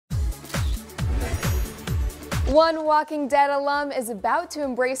One Walking Dead alum is about to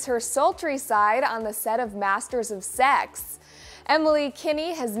embrace her sultry side on the set of Masters of Sex. Emily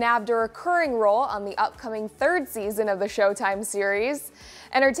Kinney has nabbed a recurring role on the upcoming third season of the Showtime series.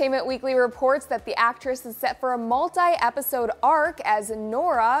 Entertainment Weekly reports that the actress is set for a multi-episode arc as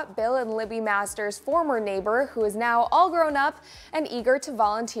Nora, Bill and Libby Masters' former neighbor, who is now all grown up and eager to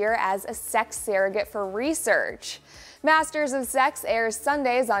volunteer as a sex surrogate for research. Masters of Sex airs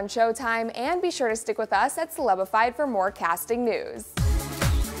Sundays on Showtime, and be sure to stick with us at Celebified for more casting news.